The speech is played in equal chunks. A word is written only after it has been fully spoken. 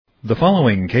The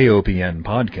following KOPN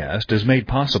podcast is made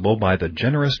possible by the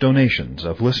generous donations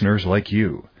of listeners like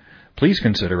you. Please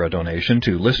consider a donation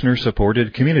to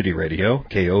listener-supported community radio,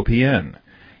 KOPN.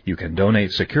 You can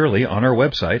donate securely on our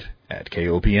website at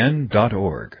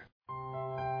kopn.org.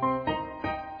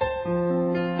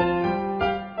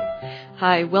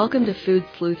 Hi, welcome to Food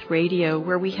Sleuth Radio,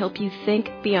 where we help you think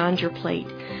beyond your plate.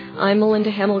 I'm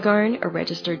Melinda Hemmelgarn, a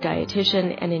registered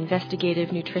dietitian and investigative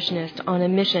nutritionist on a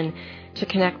mission to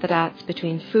connect the dots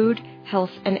between food,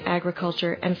 health, and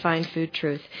agriculture and find food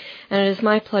truth. And it is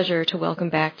my pleasure to welcome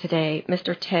back today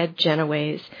Mr. Ted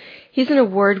Genoways. He's an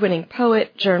award-winning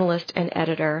poet, journalist, and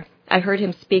editor. I heard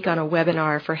him speak on a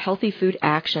webinar for Healthy Food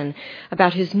Action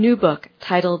about his new book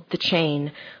titled The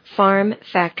Chain, Farm,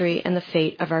 Factory, and the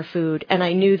Fate of Our Food, and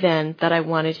I knew then that I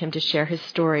wanted him to share his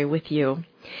story with you.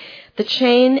 The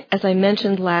Chain, as I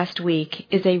mentioned last week,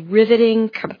 is a riveting,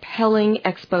 compelling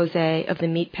expose of the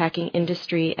meatpacking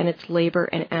industry and its labor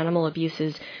and animal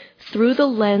abuses through the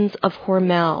lens of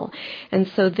Hormel, and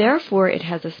so therefore it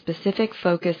has a specific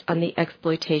focus on the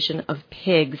exploitation of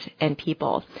pigs and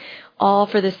people, all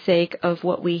for the sake of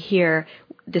what we hear,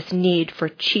 this need for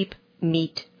cheap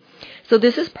meat. So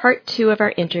this is part 2 of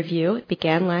our interview. It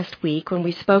began last week when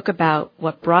we spoke about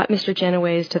what brought Mr.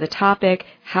 Genoways to the topic,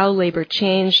 how labor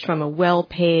changed from a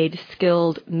well-paid,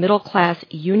 skilled, middle-class,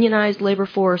 unionized labor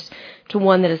force to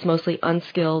one that is mostly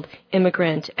unskilled,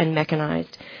 immigrant, and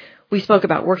mechanized. We spoke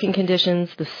about working conditions,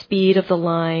 the speed of the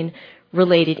line,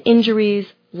 related injuries,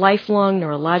 lifelong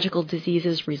neurological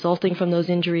diseases resulting from those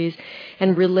injuries,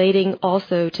 and relating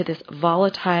also to this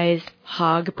volatilized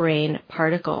hog brain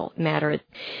particle matter.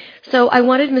 So I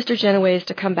wanted Mr. Genoways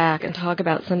to come back and talk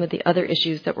about some of the other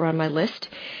issues that were on my list,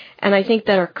 and I think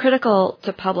that are critical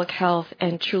to public health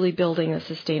and truly building a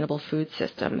sustainable food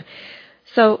system.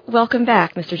 So welcome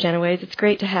back, Mr. Genoways. It's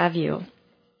great to have you.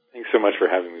 Thanks so much for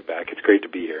having me back. It's great to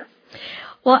be here.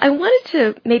 Well, I wanted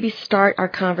to maybe start our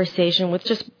conversation with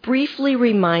just briefly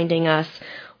reminding us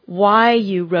why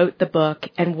you wrote the book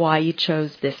and why you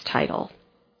chose this title.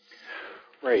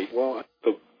 Right. Well,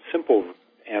 the simple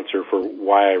answer for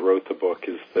why I wrote the book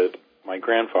is that my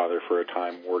grandfather for a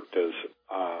time worked as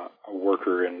a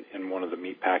worker in one of the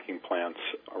meatpacking plants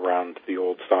around the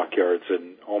old stockyards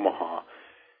in Omaha.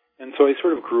 And so I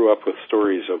sort of grew up with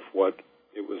stories of what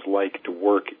it was like to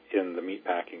work in the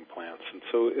meatpacking plants. And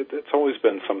so it's always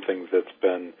been something that's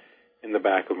been in the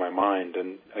back of my mind.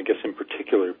 And I guess in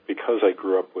particular, because I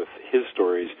grew up with his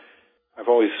stories, I've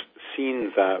always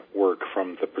seen that work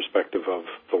from the perspective of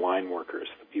the line workers,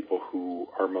 the people who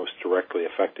are most directly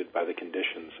affected by the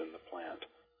conditions in the plant.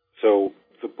 So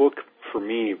the book, for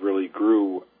me, really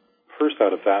grew first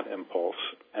out of that impulse,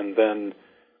 and then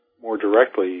more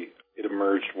directly, it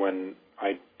emerged when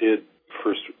I did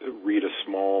first read a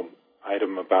small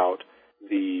item about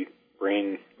the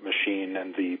brain machine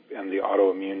and the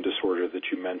autoimmune disorder that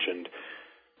you mentioned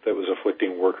that was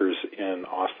afflicting workers in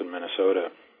Austin, Minnesota.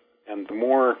 And the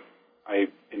more I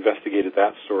investigated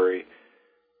that story,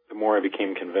 the more I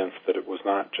became convinced that it was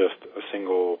not just a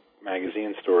single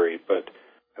magazine story, but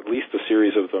at least a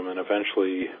series of them, and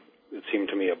eventually it seemed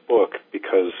to me a book,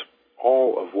 because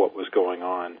all of what was going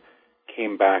on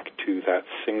came back to that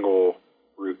single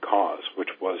root cause, which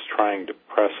was trying to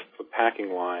press the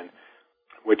packing line,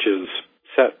 which is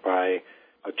set by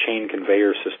a chain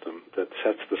conveyor system that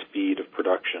sets the speed of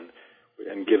production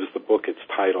and gives the book its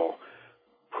title.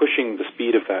 Pushing the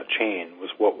speed of that chain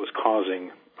was what was causing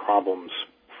problems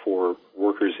for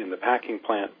workers in the packing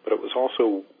plant, but it was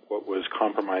also what was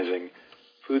compromising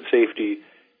food safety.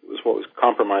 It was what was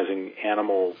compromising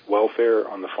animal welfare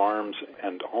on the farms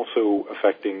and also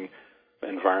affecting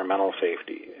environmental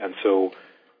safety. And so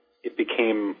it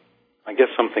became, I guess,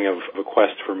 something of a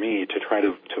quest for me to try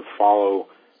to follow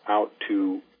out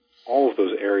to all of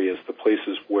those areas, the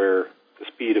places where the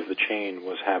speed of the chain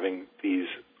was having these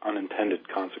unintended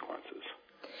consequences.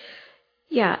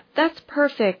 Yeah, that's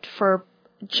perfect for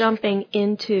jumping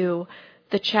into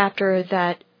the chapter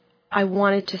that I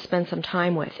wanted to spend some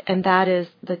time with, and that is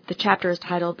the chapter is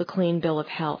titled The Clean Bill of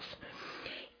Health.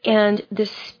 And the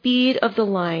speed of the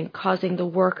line causing the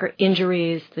worker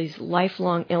injuries, these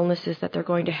lifelong illnesses that they're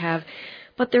going to have.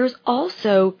 But there's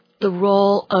also the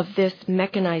role of this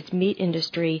mechanized meat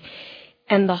industry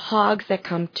and the hogs that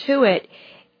come to it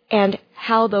and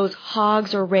how those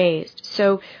hogs are raised.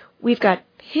 So we've got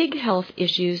pig health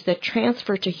issues that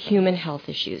transfer to human health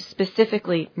issues,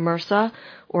 specifically MRSA,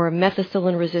 or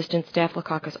methicillin-resistant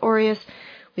Staphylococcus aureus.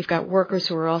 We've got workers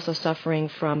who are also suffering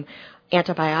from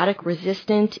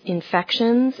antibiotic-resistant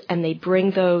infections, and they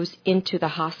bring those into the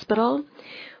hospital.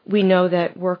 We know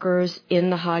that workers in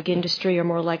the hog industry are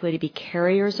more likely to be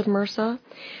carriers of MRSA.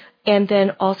 and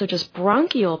then also just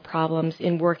bronchial problems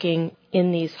in working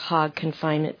in these hog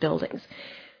confinement buildings.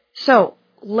 So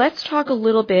let's talk a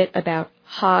little bit about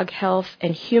hog health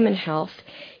and human health.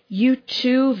 You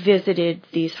too visited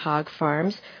these hog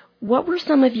farms. What were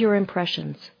some of your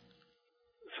impressions?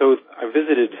 So I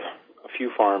visited a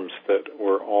few farms that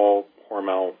were all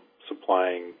Hormel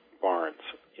supplying barns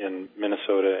in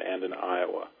Minnesota and in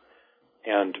Iowa.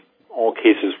 And all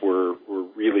cases were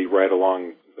really right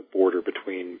along the border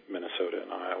between Minnesota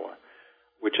and Iowa,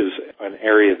 which is an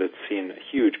area that's seen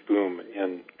a huge boom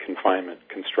in confinement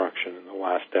construction in the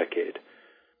last decade.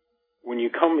 When you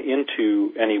come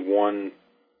into any one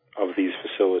of these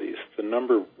facilities, the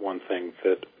number one thing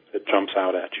that jumps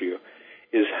out at you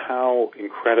is how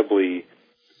incredibly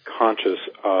conscious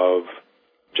of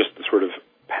just the sort of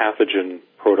pathogen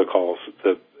protocols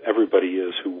that everybody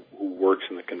is who works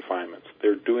in the confinements.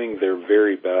 They're doing their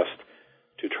very best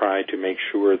to try to make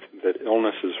sure that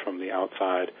illnesses from the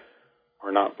outside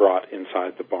are not brought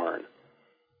inside the barn.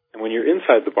 And when you're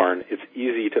inside the barn, it's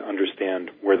easy to understand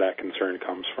where that concern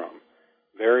comes from.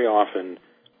 Very often,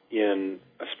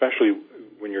 especially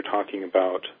when you're talking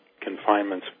about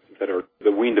confinements that are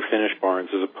the wean-to-finish barns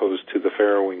as opposed to the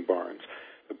farrowing barns,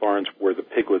 the barns where the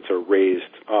piglets are raised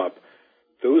up,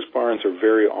 those barns are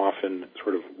very often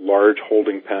sort of large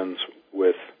holding pens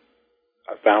with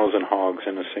 1,000 hogs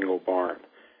in a single barn.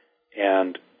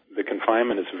 And the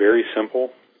confinement is very simple.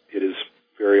 It is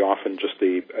very often just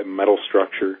a metal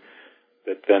structure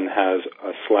that then has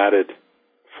a slatted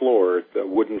floor, the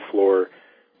wooden floor,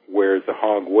 where the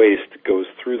hog waste goes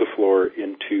through the floor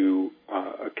into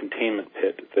a containment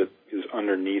pit that is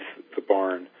underneath the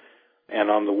barn.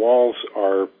 And on the walls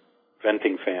are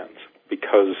venting fans,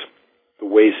 because the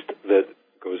waste that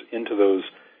goes into those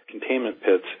containment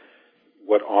pits,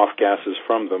 what off gases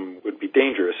from them would be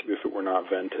dangerous if it were not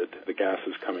vented, the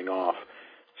gases coming off.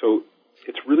 So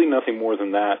it's really nothing more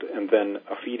than that, and then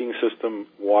a feeding system,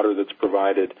 water that's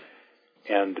provided,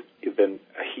 and then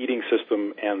a heating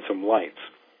system and some lights.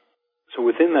 So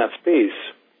within that space,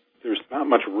 there's not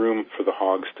much room for the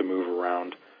hogs to move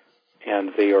around, and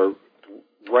they are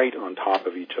right on top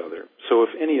of each other. So if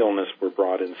any illness were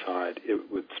brought inside,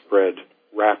 it would spread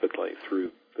rapidly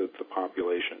through the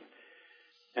population.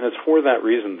 And it's for that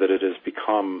reason that it has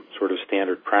become sort of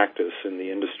standard practice in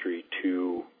the industry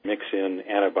to mix in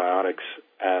antibiotics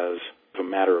as a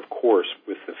matter of course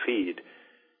with the feed.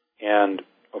 And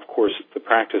of course, the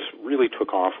practice really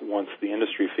took off once the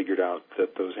industry figured out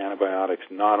that those antibiotics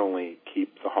not only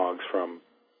keep the hogs from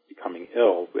becoming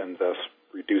ill and thus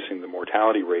reducing the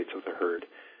mortality rates of the herd,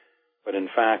 but in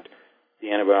fact,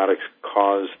 the antibiotics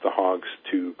cause the hogs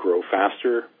to grow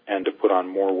faster and to put on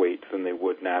more weight than they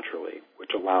would naturally, which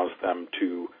allows them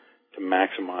to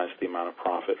maximize the amount of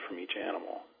profit from each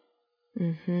animal.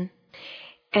 Mm-hmm.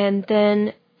 And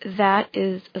then that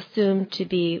is assumed to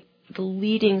be the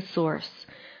leading source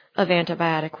of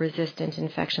antibiotic-resistant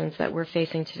infections that we're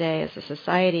facing today as a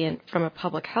society. And from a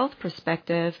public health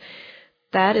perspective,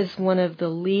 that is one of the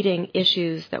leading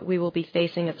issues that we will be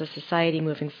facing as a society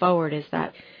moving forward, is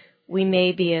that we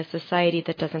may be a society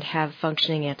that doesn't have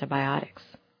functioning antibiotics.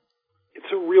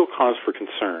 It's a real cause for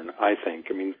concern, I think.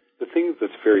 I mean, the thing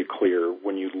that's very clear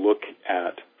when you look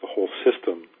at the whole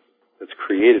system that's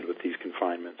created with these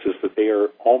confinements is that they are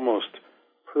almost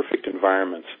perfect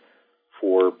environments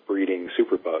for breeding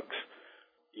superbugs.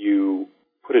 You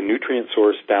put a nutrient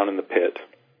source down in the pit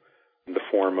in the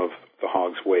form of the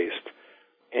hog's waste.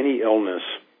 Any illness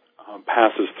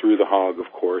passes through the hog,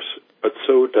 of course, but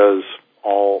so does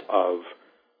all of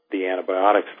the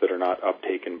antibiotics that are not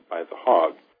uptaken by the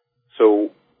hog. So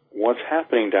what's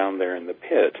happening down there in the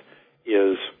pit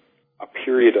is a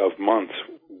period of months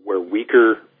where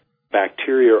weaker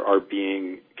bacteria are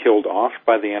being killed off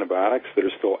by the antibiotics that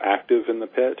are still active in the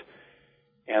pit,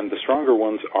 and the stronger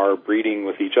ones are breeding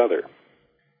with each other.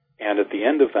 And at the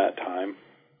end of that time,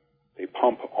 they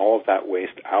pump all of that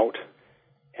waste out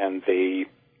and they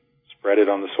spread it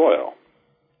on the soil.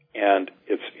 And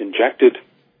it's injected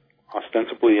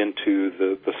ostensibly into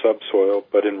the subsoil,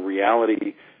 but in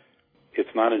reality, it's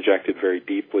not injected very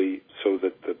deeply so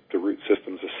that the root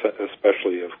systems,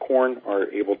 especially of corn,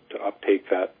 are able to uptake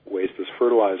that waste as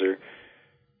fertilizer.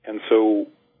 And so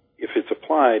if it's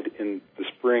applied in the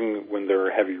spring when there are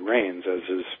heavy rains, as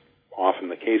is often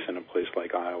the case in a place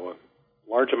like Iowa,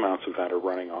 large amounts of that are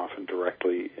running off and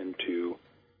directly into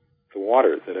the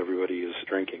water that everybody is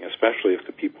drinking, especially if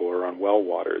the people are on well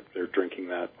water. They're drinking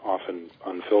that often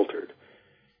unfiltered.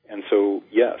 And so,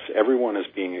 yes, everyone is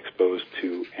being exposed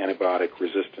to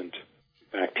antibiotic-resistant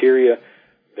bacteria.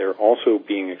 They're also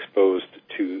being exposed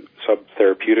to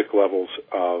subtherapeutic levels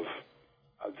of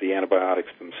the antibiotics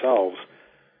themselves.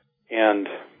 And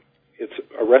it's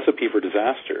a recipe for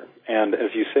disaster. And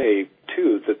as you say,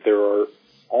 too, that there are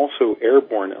also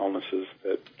airborne illnesses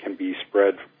that can be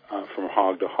spread from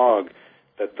hog to hog,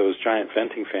 that those giant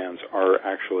venting fans are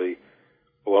actually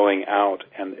blowing out,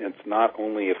 and it's not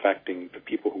only affecting the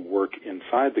people who work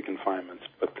inside the confinements,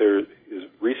 but there is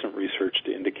recent research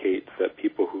to indicate that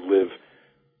people who live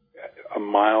a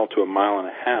mile to a mile and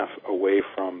a half away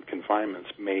from confinements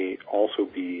may also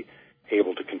be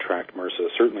able to contract MRSA.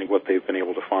 Certainly what they've been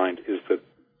able to find is that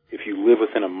if you live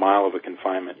within a mile of a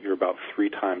confinement, you're about 3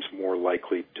 times more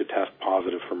likely to test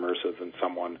positive for MRSA than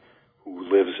someone who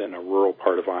lives in a rural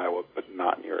part of Iowa but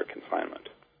not near a confinement.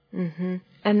 Mm-hmm.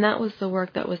 And that was the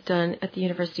work that was done at the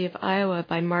University of Iowa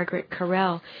by Margaret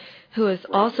Carell, who has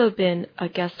also been a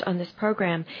guest on this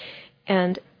program.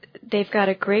 And they've got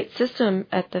a great system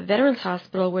at the Veterans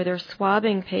Hospital where they're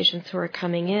swabbing patients who are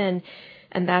coming in,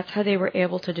 and that's how they were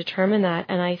able to determine that.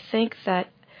 And I think that,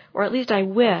 or at least I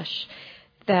wish,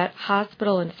 that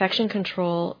hospital infection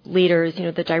control leaders,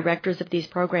 the directors of these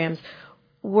programs,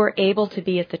 were able to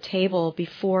be at the table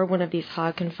before one of these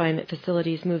hog confinement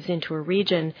facilities moves into a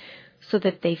region so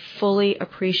that they fully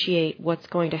appreciate what's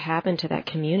going to happen to that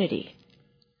community.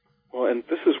 Well, and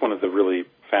this is one of the really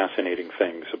fascinating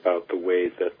things about the way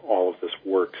that all of this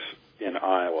works in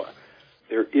Iowa.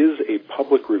 There is a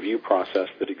public review process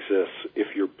that exists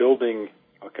if you're building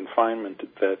a confinement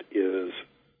that is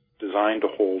designed to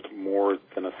hold more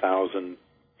than 1,000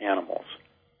 animals.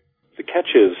 The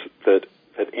catch is that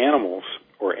animals,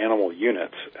 or animal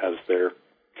units, as they're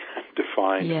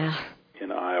defined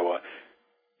in Iowa,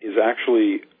 is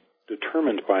actually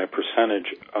determined by a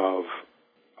percentage of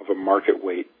a market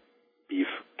weight beef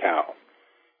cow.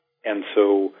 And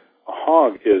so a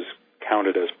hog is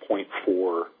counted as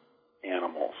 0.4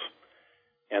 animals.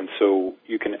 And so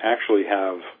you can actually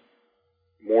have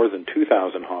more than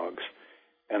 2,000 hogs.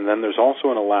 And then there's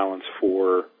also an allowance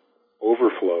for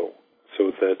overflow,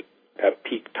 so that at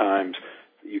peak times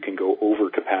you can go over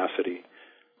capacity.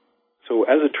 So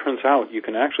as it turns out, you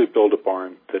can actually build a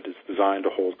barn that is designed to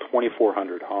hold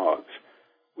 2,400 hogs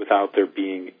without there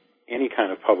being any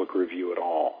kind of public review at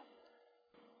all.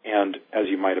 And as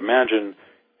you might imagine,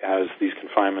 as these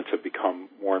confinements have become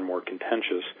more and more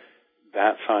contentious,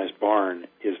 that size barn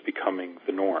is becoming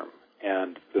the norm.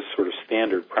 And this sort of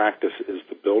standard practice is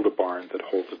to build a barn that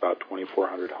holds about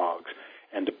 2,400 hogs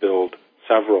and to build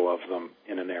several of them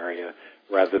in an area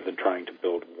rather than trying to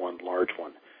build one large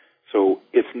one. So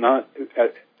it's not,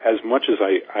 as much as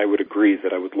I would agree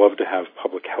that I would love to have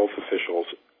public health officials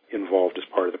involved as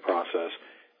part of the process,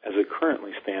 as it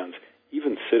currently stands,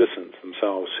 even citizens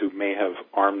themselves who may have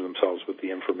armed themselves with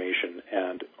the information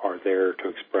and are there to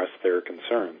express their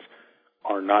concerns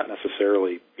are not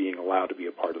necessarily being allowed to be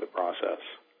a part of the process.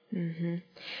 Mm-hmm.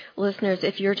 Listeners,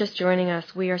 if you're just joining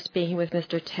us, we are speaking with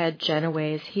Mr. Ted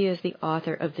Genoways. He is the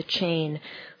author of The Chain,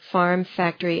 Farm,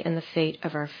 Factory, and the Fate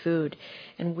of Our Food.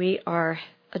 And we are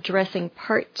addressing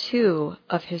part 2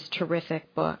 of his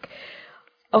terrific book.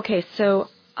 Okay, so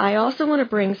I also want to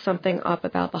bring something up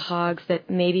about the hogs that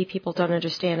maybe people don't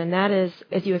understand, and that is,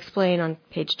 as you explain on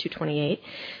page 228,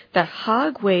 that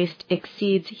hog waste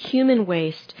exceeds human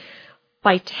waste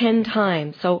by 10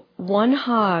 times. So one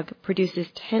hog produces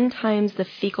 10 times the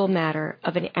fecal matter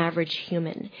of an average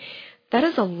human. That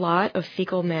is a lot of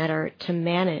fecal matter to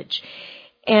manage.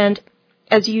 And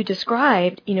as you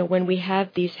described, when we have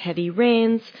these heavy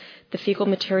rains, the fecal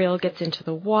material gets into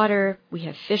the water, we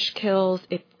have fish kills,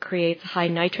 it creates high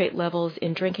nitrate levels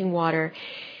in drinking water.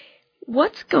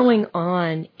 What's going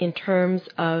on in terms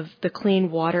of the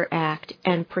Clean Water Act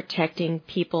and protecting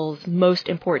people's most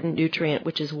important nutrient,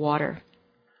 which is water?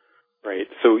 Right.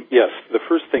 So, yes, the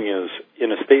first thing is,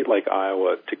 in a state like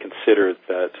Iowa, to consider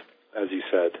that, as you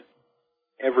said,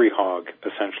 every hog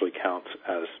essentially counts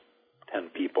as 10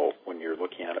 people when you're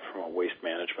looking at it from a waste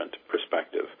management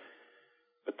perspective.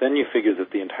 But then you figure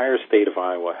that the entire state of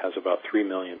Iowa has about 3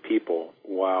 million people,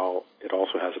 while it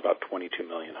also has about 22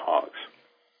 million hogs.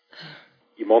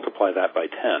 You multiply that by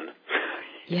 10,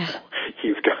 yeah.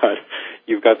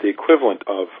 you've got the equivalent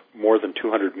of more than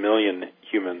 200 million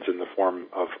humans in the form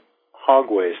of hog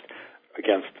waste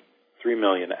against 3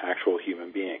 million actual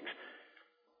human beings.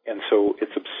 And so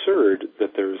it's absurd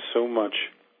that there's so much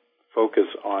focus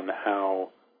on how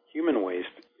human waste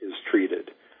is treated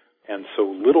and so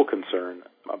little concern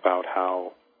about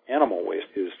how animal waste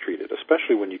is treated,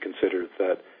 especially when you consider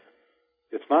that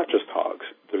it's not just hogs.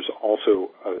 There's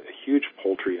also a huge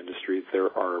poultry industry.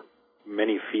 There are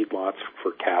many feedlots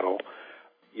for cattle.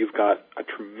 You've got a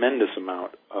tremendous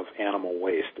amount of animal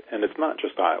waste, and it's not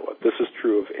just Iowa. This is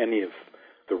true of any of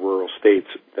the rural states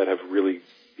that have really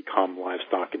become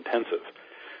livestock intensive.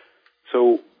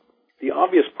 So the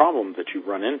obvious problem that you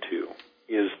run into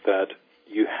is that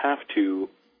you have to,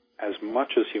 as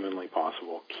much as humanly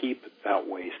possible, keep that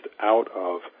waste out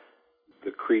of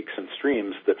the creeks and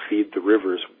streams that feed the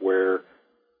rivers where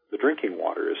the drinking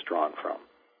water is drawn from.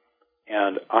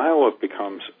 And Iowa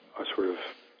becomes a sort of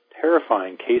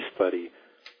terrifying case study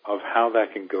of how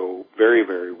that can go very,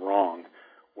 very wrong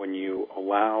when you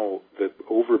allow the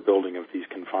overbuilding of these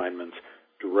confinements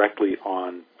directly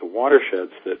on the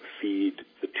watersheds that feed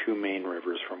the two main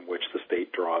rivers from which the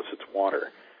state draws its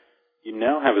water. You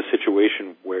now have a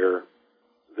situation where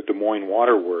the Des Moines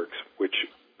Water Works, which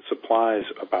supplies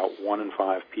about 1 in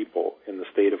 5 people in the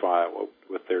state of Iowa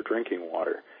with their drinking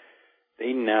water,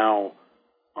 they now,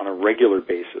 on a regular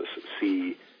basis,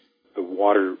 see the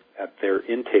water at their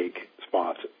intake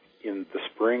spots in the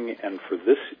spring and for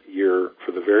this year,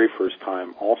 for the very first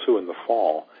time, also in the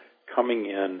fall, coming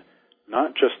in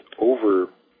not just over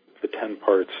the 10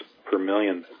 parts per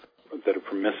million that are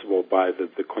permissible by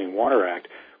the Clean Water Act,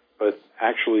 but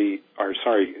actually,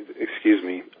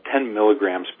 10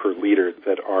 milligrams per liter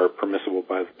that are permissible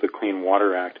by the Clean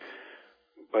Water Act,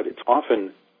 but it's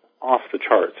often off the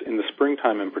charts. In the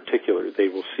springtime in particular, they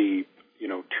will see,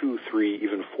 2, 3,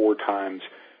 even 4 times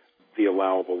the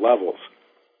allowable levels.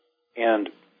 And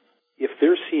if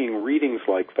they're seeing readings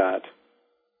like that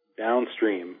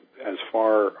downstream, as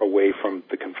far away from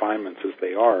the confinements as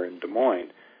they are in Des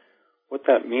Moines, what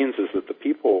that means is that the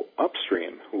people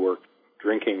upstream who are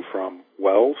drinking from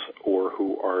wells or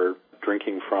who are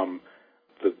drinking from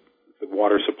the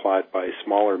water supplied by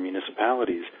smaller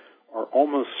municipalities are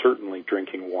almost certainly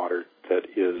drinking water that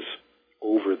is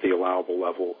over the allowable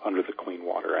level under the Clean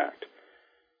Water Act.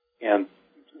 And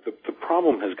the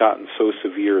problem has gotten so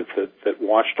severe that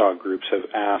watchdog groups have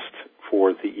asked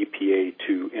for the EPA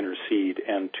to intercede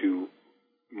and to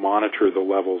monitor the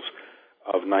levels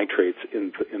of nitrates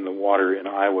in the water in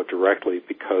Iowa directly,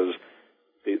 because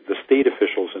the state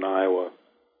officials in Iowa,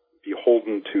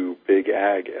 beholden to big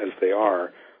ag as they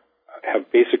are,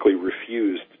 have basically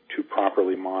refused to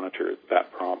properly monitor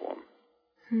that problem.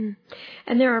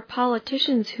 And there are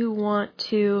politicians who want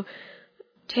to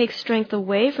take strength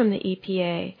away from the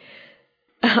EPA.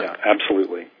 Yeah,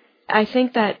 absolutely. I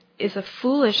think that is a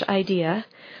foolish idea,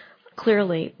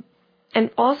 clearly. And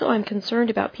also I'm concerned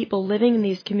about people living in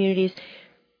these communities.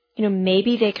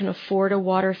 Maybe they can afford a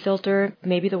water filter.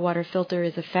 Maybe the water filter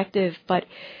is effective, but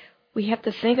we have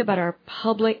to think about our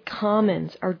public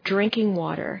commons, our drinking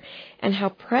water, and how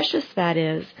precious that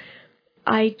is.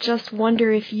 I just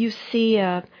wonder if you see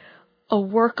a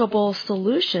workable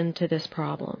solution to this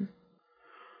problem.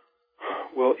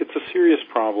 Well, it's a serious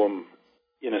problem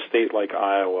in a state like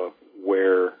Iowa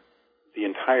where the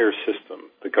entire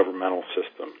system, the governmental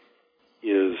system,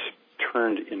 is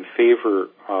turned in favor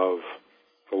of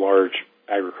the large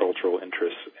agricultural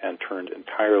interests and turned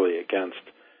entirely against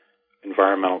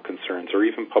environmental concerns or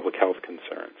even public health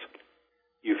concerns.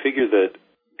 You figure that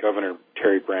Governor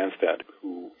Terry Branstad,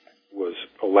 who was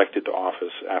elected to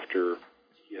office after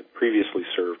he had previously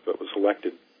served but was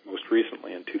elected most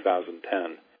recently in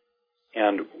 2010,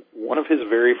 and one of his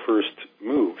very first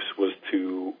moves was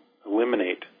to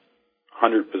eliminate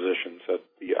 100 positions at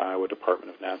the Iowa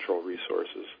Department of Natural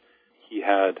Resources. He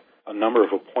had a number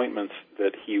of appointments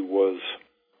that he was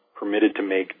permitted to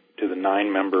make to the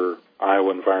 9-member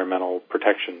Iowa Environmental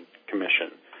Protection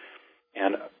Commission.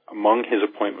 And among his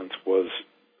appointments was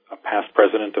a past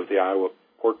president of the Iowa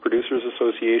Pork Producers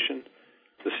Association,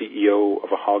 the CEO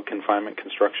of a hog confinement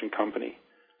construction company,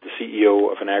 the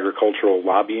CEO of an agricultural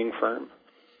lobbying firm.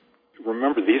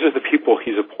 Remember, these are the people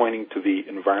he's appointing to the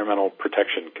Environmental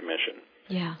Protection Commission.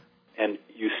 Yeah. And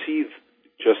you see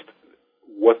just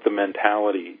what the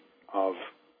mentality of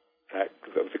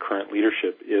the current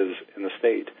leadership is in the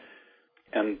state.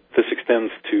 And this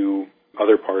extends to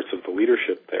other parts of the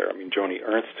leadership there. I mean, Joni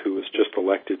Ernst, who was just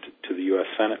elected to the U.S.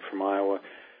 Senate from Iowa,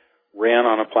 ran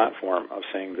on a platform of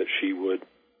saying that she would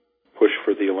push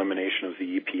for the elimination of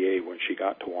the EPA when she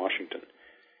got to Washington.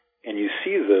 And you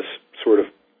see this sort of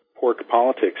pork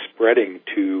politics spreading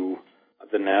to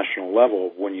the national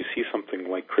level when you see something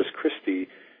like Chris Christie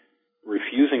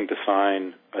refusing to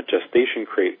sign a gestation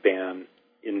crate ban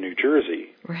in New Jersey.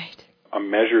 Right. A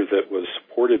measure that was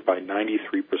supported by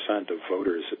 93% of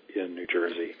voters in New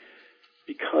Jersey,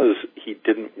 because he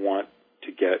didn't want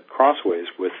to get crossways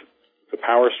with the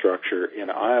power structure in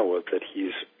Iowa that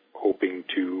he's hoping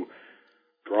to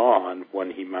draw on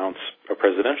when he mounts a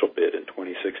presidential bid in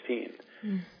 2016.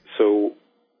 So,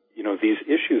 these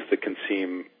issues that can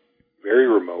seem very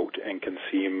remote and can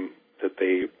seem that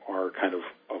they are kind of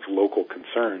local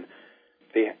concern,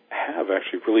 they have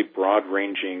actually really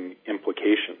broad-ranging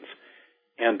implications.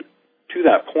 And to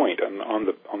that point, on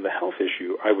the health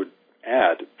issue, I would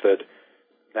add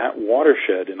that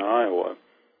watershed in Iowa,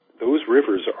 those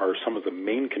rivers are some of the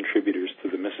main contributors to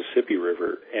the Mississippi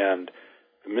River, and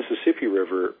the Mississippi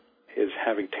River is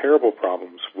having terrible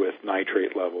problems with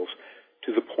nitrate levels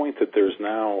to the point that there's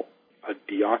now a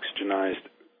deoxygenized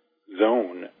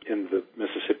zone in the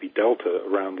Mississippi Delta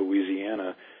around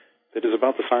Louisiana that is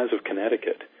about the size of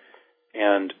Connecticut.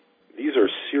 And these are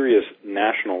serious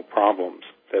national problems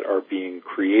that are being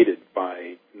created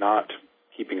by not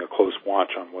keeping a close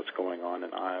watch on what's going on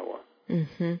in Iowa.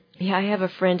 Mm-hmm. Yeah, I have a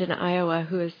friend in Iowa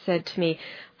who has said to me,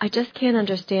 I just can't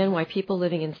understand why people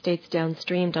living in states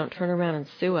downstream don't turn around and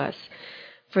sue us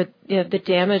for the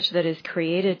damage that is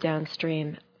created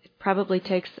downstream. It probably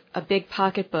takes a big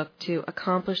pocketbook to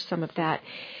accomplish some of that.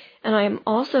 And I am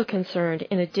also concerned,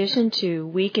 in addition to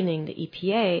weakening the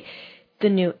EPA, the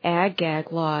new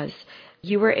ag-gag laws.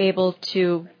 You were able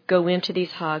to go into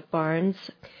these hog barns,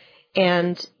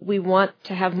 and we want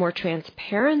to have more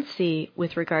transparency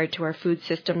with regard to our food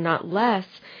system, not less.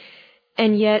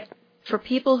 And yet, for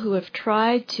people who have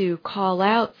tried to call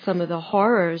out some of the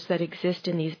horrors that exist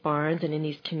in these barns and in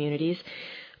these communities,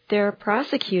 they're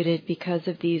prosecuted because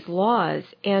of these laws.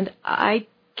 And I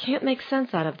can't make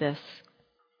sense out of this.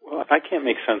 Well, I can't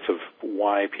make sense of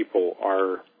why people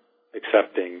are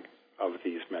accepting of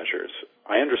these measures.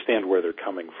 I understand where they're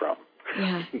coming from.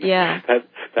 Yeah.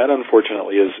 That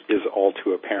unfortunately is all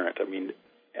too apparent. I mean,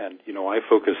 and I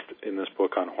focused in this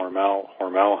book on Hormel.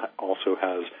 Hormel also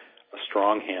has a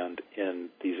strong hand in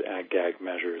these ag-gag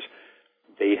measures.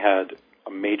 They had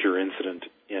a major incident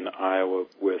in Iowa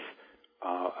with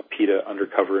a PETA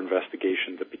undercover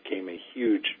investigation that became a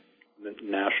huge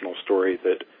national story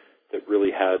that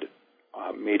really had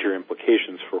major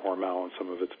implications for Hormel and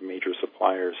some of its major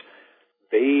suppliers.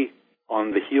 They,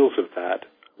 on the heels of that,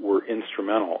 were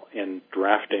instrumental in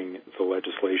drafting the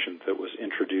legislation that was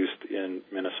introduced in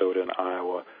Minnesota and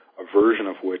Iowa, a version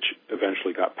of which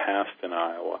eventually got passed in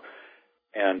Iowa,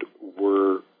 and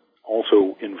were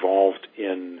also involved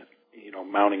in,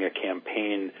 mounting a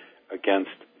campaign against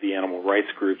the animal rights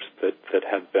groups that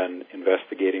had been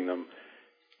investigating them.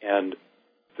 And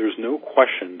there's no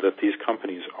question that these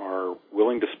companies are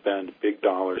willing to spend big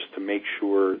dollars to make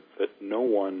sure that no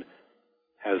one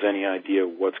has any idea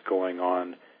what's going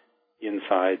on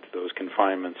inside those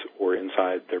confinements or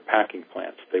inside their packing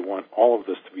plants. They want all of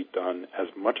this to be done as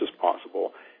much as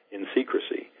possible in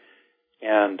secrecy.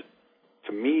 And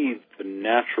to me, the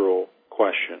natural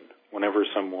question whenever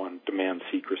someone demands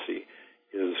secrecy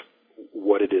is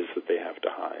what it is that they have to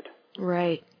hide.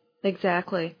 Right,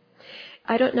 exactly.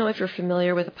 I don't know if you're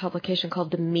familiar with a publication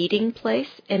called The Meeting Place,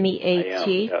 MEAT. I am,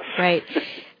 yes. Right.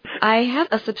 I have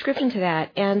a subscription to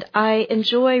that, and I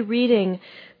enjoy reading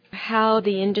how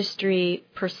the industry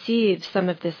perceives some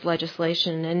of this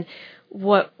legislation and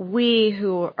what we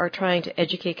who are trying to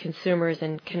educate consumers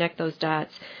and connect those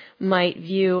dots might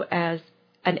view as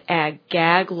an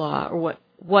ag-gag law, or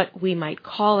what we might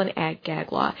call an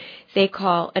ag-gag law. They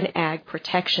call an Ag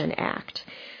Protection Act.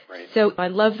 Right. So I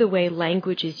love the way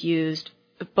language is used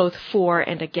both for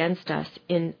and against us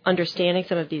in understanding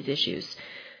some of these issues.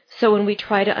 So when we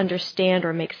try to understand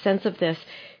or make sense of this,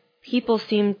 people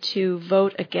seem to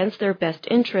vote against their best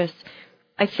interests,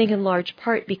 I think in large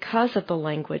part because of the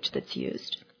language that's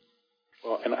used.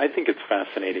 Well, and I think it's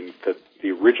fascinating that the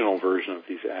original version of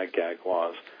these ag-gag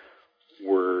laws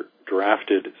were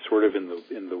drafted sort of in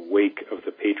the wake of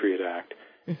the Patriot Act,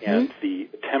 and the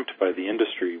attempt by the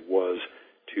industry was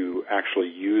to actually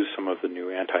use some of the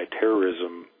new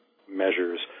anti-terrorism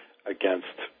measures against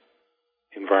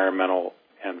environmental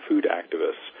and food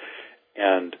activists.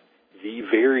 And the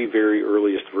very, very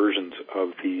earliest versions of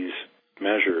these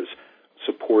measures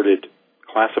supported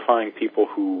classifying people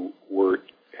who were,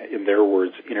 in their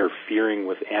words, interfering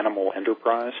with animal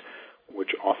enterprise, which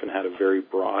often had a very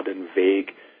broad and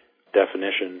vague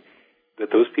definition, that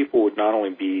those people would not only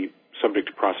be subject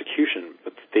to prosecution,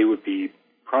 but that they would be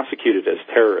prosecuted as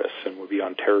terrorists and would be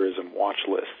on terrorism watch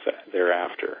lists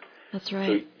thereafter. That's right.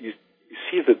 So you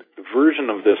see that the version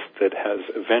of this that has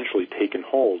eventually taken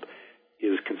hold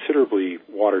is considerably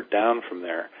watered down from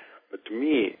there. But to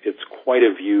me, it's quite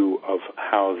a view of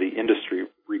how the industry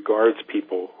regards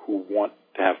people who want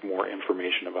to have more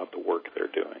information about the work they're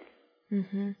doing.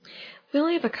 Mm-hmm. We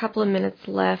only have a couple of minutes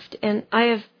left, and I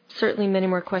have certainly many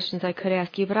more questions I could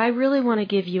ask you, but I really want to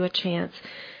give you a chance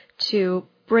to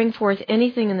bring forth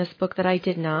anything in this book that I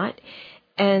did not,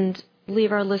 and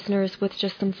leave our listeners with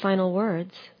just some final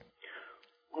words.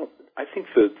 Well, I think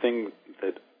the thing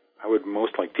that I would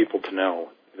most like people to know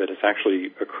that has actually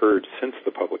occurred since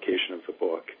the publication of the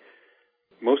book.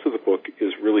 Most of the book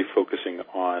is really focusing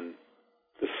on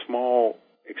the small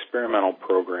experimental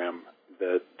program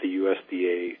that the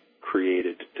USDA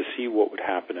created to see what would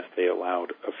happen if they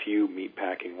allowed a few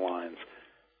meatpacking lines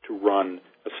to run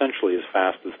essentially as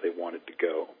fast as they wanted to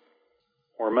go.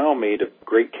 Hormel made a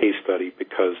great case study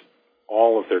because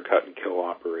all of their cut-and-kill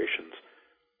operations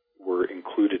were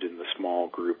included in the small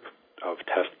group of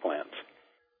test plants.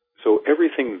 So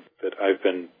everything that I've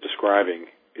been describing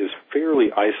is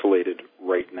fairly isolated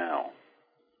right now.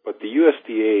 But the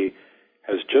USDA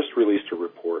has just released a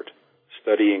report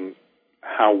studying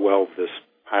how well this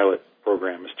pilot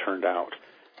program has turned out.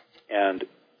 And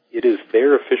it is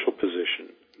their official position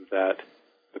that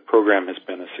the program has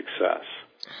been a success.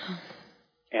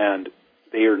 And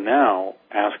they are now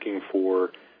asking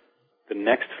for the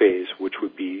next phase, which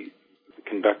would be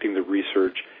conducting the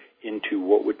research into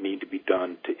what would need to be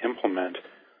done to implement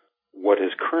what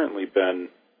has currently been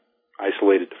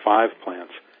isolated to 5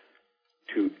 plants,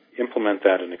 to implement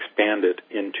that and expand it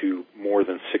into more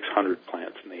than 600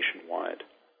 plants nationwide.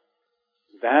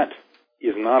 That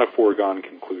is not a foregone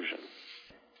conclusion.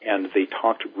 And they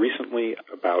talked recently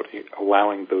about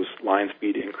allowing those line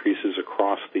speed increases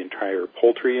across the entire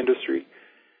poultry industry,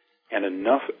 and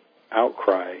enough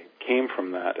outcry came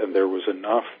from that, and there was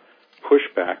enough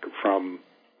pushback from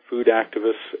food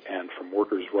activists and from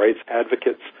workers' rights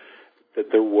advocates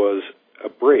that there was a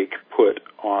brake put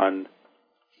on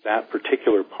that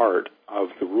particular part of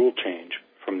the rule change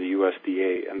from the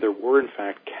USDA, and there were in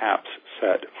fact caps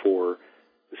set for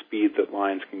the speed that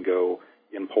lines can go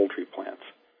in poultry plants.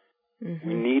 Mm-hmm.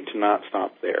 We need to not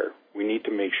stop there. We need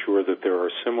to make sure that there are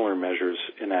similar measures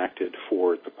enacted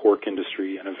for the pork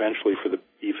industry and eventually for the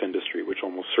beef industry, which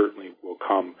almost certainly will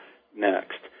come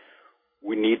next.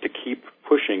 We need to keep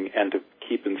pushing and to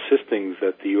keep insisting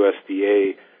that the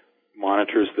USDA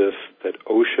monitors this, that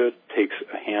OSHA takes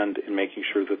a hand in making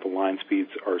sure that the line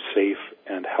speeds are safe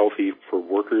and healthy for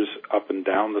workers up and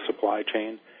down the supply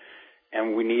chain.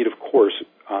 And we need, of course,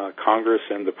 Congress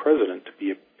and the President to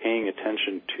be paying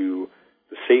attention to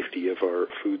the safety of our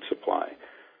food supply.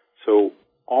 So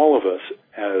all of us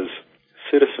as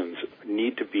citizens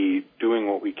need to be doing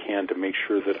what we can to make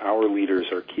sure that our leaders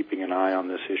are keeping an eye on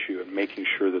this issue and making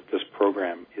sure that this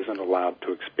program isn't allowed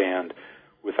to expand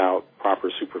without proper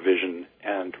supervision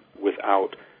and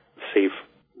without safe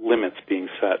limits being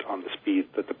set on the speed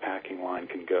that the packing line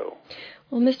can go.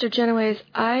 Well, Mr. Genoways,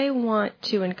 I want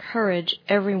to encourage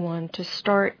everyone to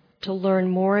start to learn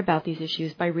more about these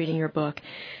issues by reading your book.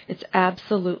 It's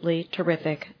absolutely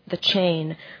terrific. The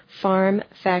Chain, Farm,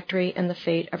 Factory, and the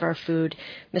Fate of Our Food.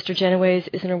 Mr. Genoways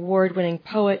is an award-winning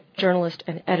poet, journalist,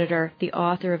 and editor, the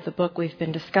author of the book we've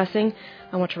been discussing.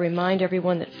 I want to remind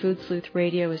everyone that Food Sleuth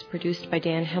Radio is produced by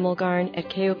Dan Hemmelgarn at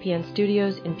KOPN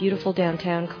Studios in beautiful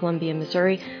downtown Columbia,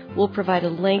 Missouri. We'll provide a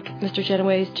link, Mr.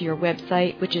 Genoways, to your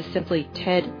website, which is simply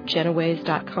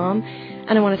tedgenoways.com.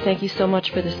 And I want to thank you so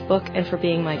much for this book and for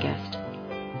being my guest.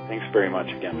 Thanks very much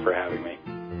again for having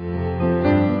me.